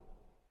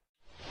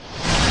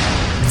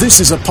This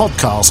is a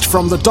podcast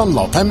from the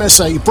Dunlop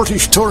MSA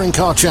British Touring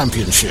Car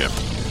Championship.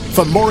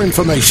 For more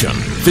information,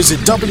 visit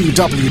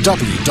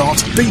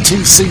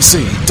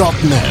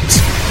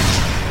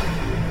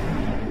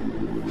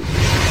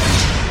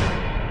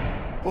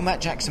www.btcc.net. Well,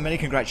 Matt Jackson, many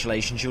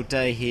congratulations. Your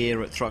day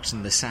here at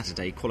Thruxton this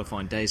Saturday,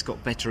 qualifying day, has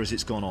got better as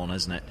it's gone on,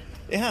 hasn't it?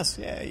 It has,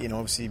 yeah.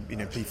 Obviously,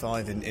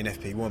 P5 in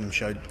FP1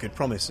 showed good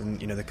promise, and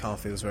the car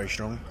feels very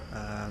strong.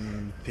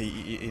 In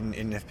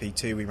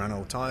FP2 we ran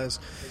old tyres,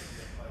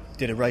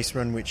 did a race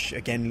run which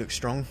again looked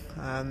strong,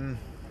 and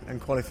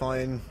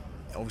qualifying.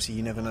 Obviously,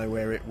 you never know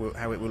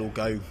how it will all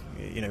go,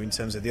 in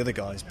terms of the other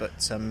guys.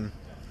 But I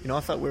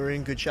felt we were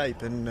in good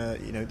shape, and at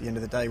the end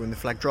of the day, when the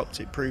flag dropped,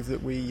 it proved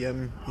that we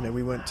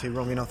weren't too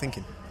wrong in our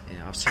thinking.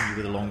 Yeah, I've seen you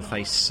with a long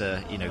face,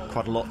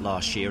 quite a lot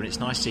last year, and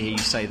it's nice to hear you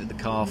say that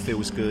the car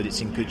feels good,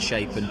 it's in good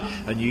shape,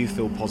 and you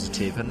feel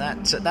positive, and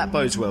that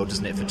bodes well,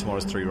 doesn't it, for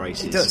tomorrow's three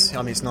races? It does.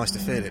 I mean, it's nice to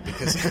feel it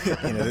because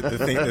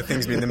the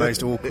thing's been the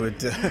most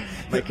awkward,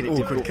 making it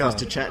difficult for us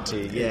to chat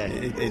to. Yeah,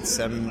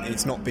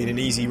 it's not been an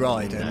easy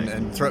ride,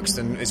 and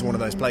Thruxton is one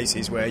of those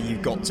places where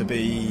you've got to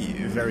be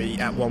very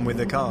at one with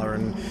the car,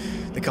 and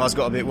the car's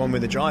got to be at one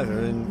with the driver,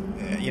 and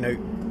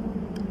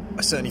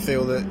I certainly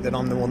feel that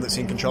I'm the one that's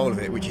in control of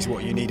it, which is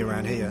what you need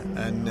around here.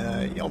 And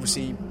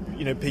obviously,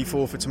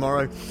 P4 for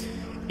tomorrow,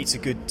 it's a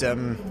good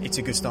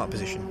start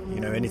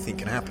position. Anything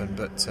can happen,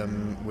 but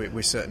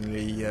we're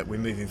certainly we're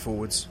moving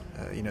forwards.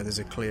 There's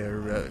a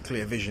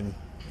clear vision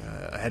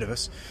ahead of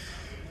us.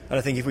 And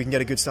I think if we can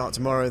get a good start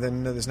tomorrow,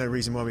 then there's no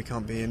reason why we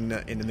can't be in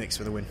the mix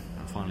for the win.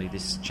 And finally,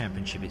 this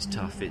championship, it's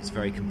tough, it's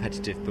very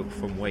competitive, but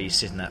from where you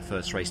sit in that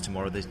first race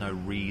tomorrow, there's no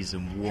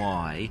reason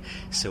why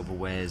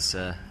silverware's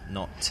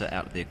not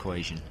out of the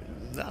equation.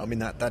 No, I mean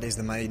that is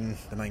the main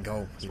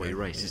goal. That's where you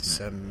race,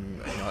 isn't it?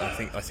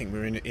 I think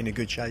we're in a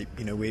good shape.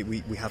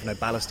 We have no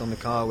ballast on the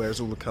car,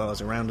 whereas all the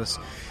cars around us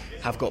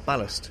have got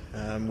ballast,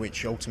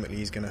 which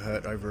ultimately is going to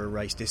hurt over a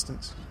race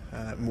distance,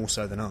 more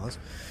so than ours,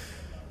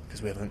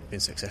 because we haven't been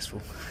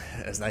successful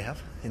as they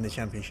have in the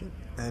championship.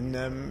 And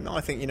I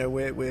think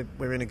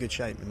we're in a good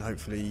shape, and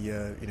hopefully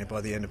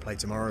by the end of play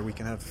tomorrow we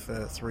can have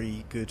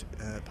three good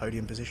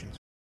podium positions.